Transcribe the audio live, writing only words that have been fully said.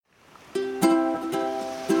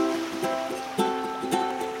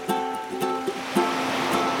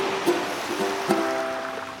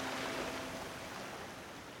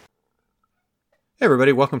Hey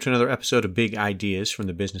everybody, welcome to another episode of Big Ideas from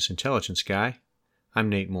the Business Intelligence Guy. I'm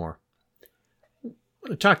Nate Moore. I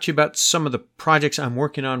want to talk to you about some of the projects I'm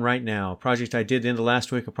working on right now. A project I did at the end of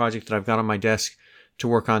last week, a project that I've got on my desk to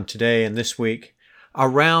work on today and this week,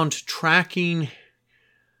 around tracking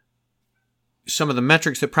some of the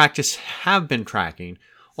metrics that practice have been tracking,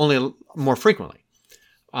 only more frequently.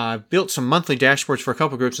 I've built some monthly dashboards for a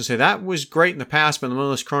couple of groups and say that was great in the past, but in the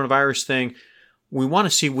middle of this coronavirus thing, we want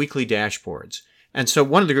to see weekly dashboards. And so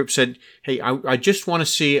one of the groups said, hey, I just want to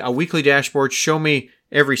see a weekly dashboard. Show me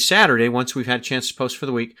every Saturday once we've had a chance to post for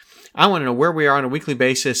the week. I want to know where we are on a weekly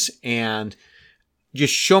basis and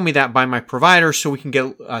just show me that by my provider so we can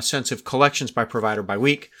get a sense of collections by provider by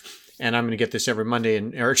week. And I'm going to get this every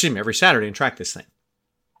every Saturday and track this thing.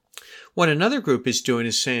 What another group is doing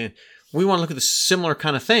is saying, we want to look at the similar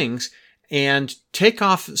kind of things and take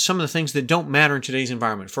off some of the things that don't matter in today's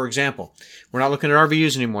environment. For example, we're not looking at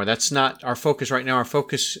RVUs anymore. That's not our focus right now. Our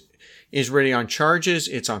focus is really on charges.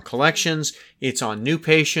 It's on collections. It's on new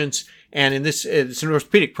patients. And in this, it's an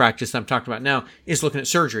orthopedic practice that I'm talking about now, is looking at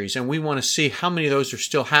surgeries. And we want to see how many of those are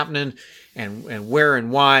still happening and where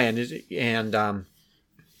and why and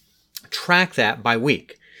track that by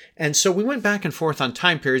week. And so we went back and forth on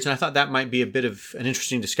time periods, and I thought that might be a bit of an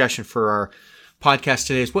interesting discussion for our podcast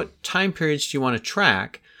today is what time periods do you want to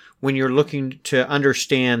track when you're looking to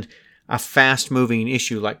understand a fast-moving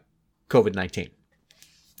issue like COVID-19?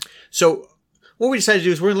 So what we decided to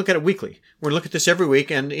do is we're going to look at it weekly. We're going to look at this every week,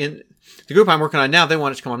 and in the group I'm working on now, they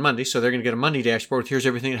want it to come on Monday, so they're going to get a Monday dashboard with here's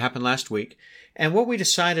everything that happened last week. And what we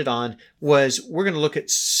decided on was we're going to look at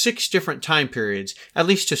 6 different time periods, at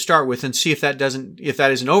least to start with, and see if that is an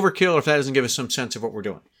overkill or if that doesn't give us some sense of what we're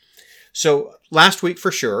doing. So last week for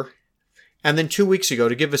sure. And then 2 weeks ago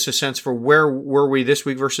to give us a sense for where were we this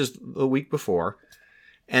week versus the week before.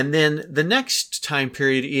 And then the next time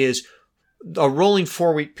period is a rolling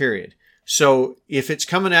 4-week period. So if it's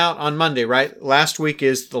coming out on Monday, right? Last week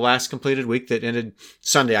is the last completed week that ended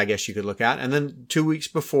Sunday, I guess you could look at. And then 2 weeks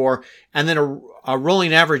before, and then a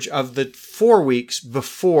rolling average of the 4 weeks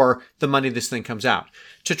before the Monday this thing comes out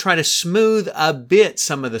to try to smooth a bit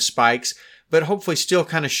some of the spikes, but hopefully still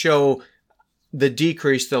kind of show the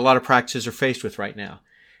decrease that a lot of practices are faced with right now.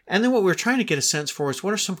 And then what we're trying to get a sense for is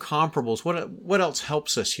what are some comparables? What else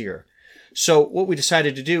helps us here? So what we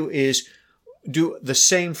decided to do is do the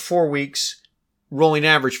same 4 weeks rolling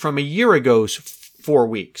average from a year ago's 4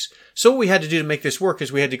 weeks. So what we had to do to make this work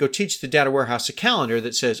is we had to go teach the data warehouse a calendar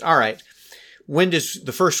that says, all right, when does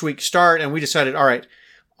the first week start? And we decided, all right,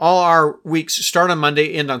 all our weeks start on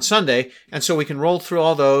Monday, end on Sunday. And so we can roll through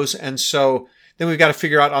all those. And so then we've got to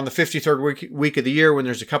figure out on the 53rd week of the year when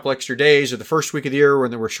there's a couple extra days, or the first week of the year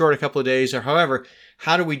when we're short a couple of days, or however,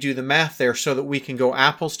 how do we do the math there so that we can go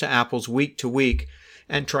apples to apples, week to week,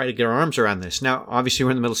 and try to get our arms around this? Now, obviously, we're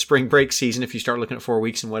in the middle of spring break season if you start looking at 4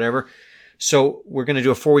 weeks and whatever. So we're going to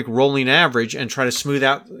do a 4-week rolling average and try to smooth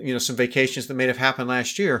out, some vacations that may have happened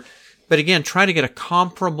last year. But again, try to get a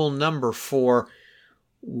comparable number for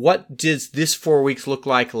what does this 4 weeks look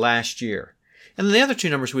like last year. And then the other 2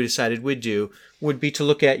 numbers we decided we'd do would be to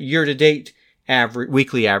look at year-to-date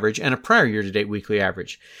weekly average and a prior year-to-date weekly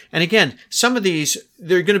average. And again, some of these,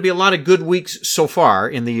 there are going to be a lot of good weeks so far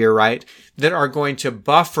in the year, right, that are going to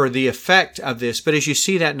buffer the effect of this. But as you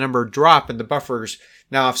see that number drop and the buffers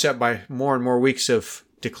now offset by more and more weeks of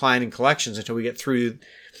declining collections until we get through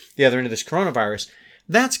the other end of this coronavirus,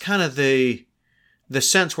 that's kind of the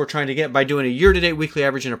sense we're trying to get by doing a year-to-date weekly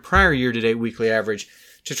average and a prior year-to-date weekly average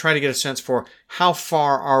to try to get a sense for how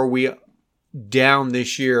far are we down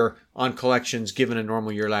this year on collections given a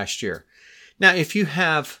normal year last year. Now, if you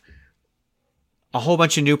have a whole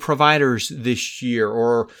bunch of new providers this year,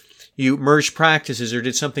 or you merged practices or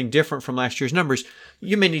did something different from last year's numbers,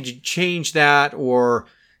 you may need to change that or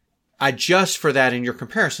adjust for that in your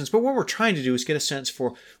comparisons. But what we're trying to do is get a sense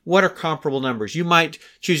for what are comparable numbers. You might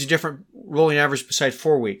choose a different rolling average beside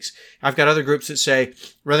 4 weeks. I've got other groups that say,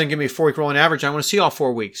 rather than give me a 4-week rolling average, I want to see all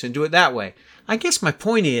 4 weeks and do it that way. I guess my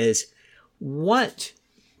point is,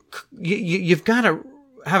 you've got to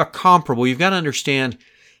have a comparable. You've got to understand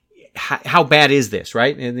how bad is this,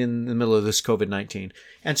 right? In the middle of this COVID-19.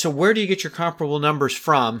 And so where do you get your comparable numbers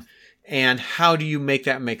from, and how do you make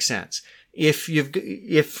that make sense? If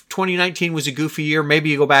 2019 was a goofy year, maybe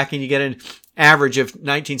you go back and you get an average of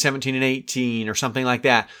 19, 17, and 18 or something like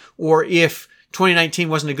that. Or if 2019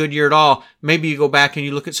 wasn't a good year at all, maybe you go back and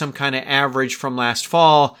you look at some kind of average from last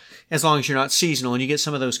fall, as long as you're not seasonal, and you get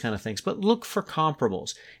some of those kind of things. But look for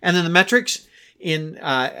comparables. And then the metrics in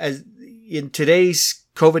today's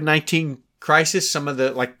COVID-19 crisis, some of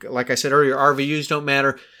the, like I said earlier, RVUs don't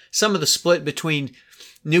matter. Some of the split between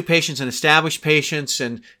new patients and established patients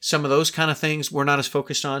and some of those kind of things we're not as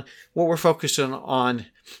focused on. What we're focused on,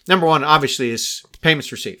 number one, obviously, is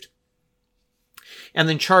payments received. And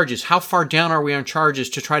then charges. How far down are we on charges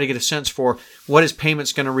to try to get a sense for what is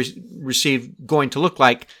payments going to receive going to look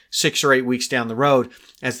like 6 or 8 weeks down the road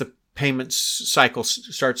as the payments cycle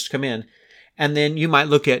starts to come in. And then you might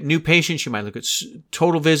look at new patients. You might look at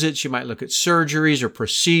total visits. You might look at surgeries or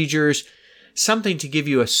procedures, something to give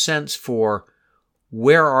you a sense for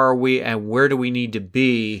where are we and where do we need to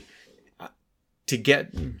be to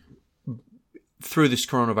get through this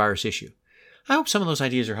coronavirus issue. I hope some of those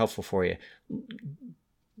ideas are helpful for you.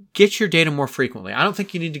 Get your data more frequently. I don't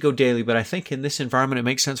think you need to go daily, but I think in this environment, it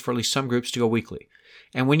makes sense for at least some groups to go weekly.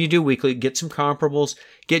 And when you do weekly, get some comparables,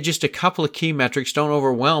 get just a couple of key metrics. Don't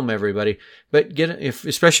overwhelm everybody, but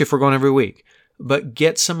especially if we're going every week, but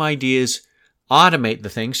get some ideas, automate the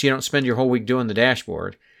thing so you don't spend your whole week doing the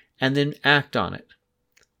dashboard, and then act on it.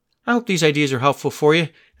 I hope these ideas are helpful for you,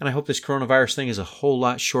 and I hope this coronavirus thing is a whole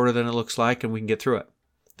lot shorter than it looks like and we can get through it.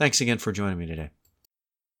 Thanks again for joining me today.